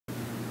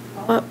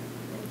follow-up?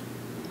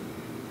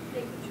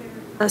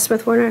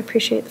 Smith Warner, I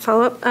appreciate the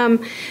follow-up.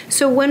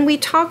 So when we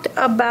talked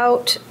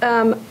about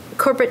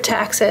corporate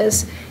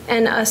taxes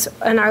and us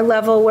and our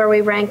level where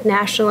we rank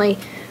nationally,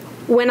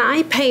 when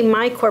I pay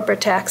my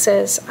corporate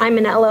taxes, I'm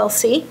an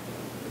LLC.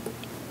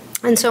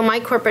 And so my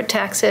corporate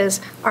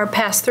taxes are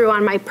passed through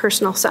on my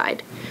personal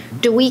side.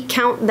 Do we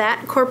count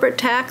that corporate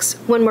tax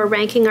when we're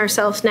ranking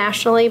ourselves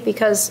nationally?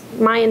 Because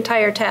my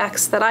entire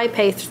tax that I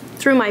pay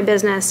through my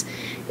business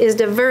is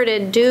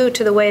diverted due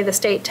to the way the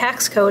state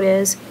tax code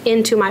is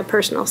into my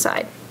personal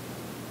side.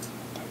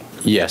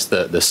 Yes,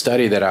 the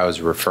study that I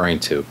was referring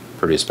to,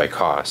 produced by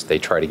Cost, they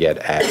try to get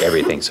at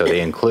everything. So they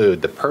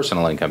include the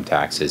personal income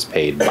taxes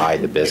paid by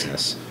the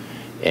business.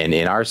 And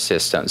in our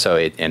system,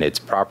 and it's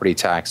property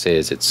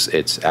taxes,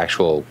 it's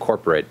actual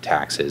corporate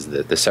taxes,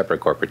 the separate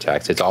corporate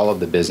tax, it's all of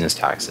the business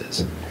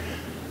taxes.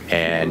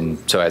 And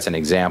so as an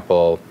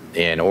example,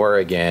 in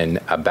Oregon,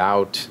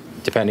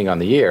 depending on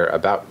the year,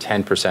 about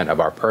 10% of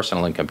our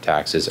personal income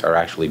taxes are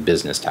actually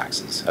business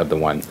taxes of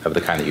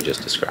the kind that you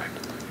just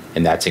described.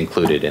 And that's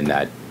included in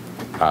that,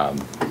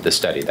 the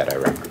study that I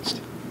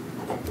referenced.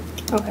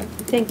 Okay,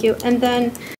 thank you. And then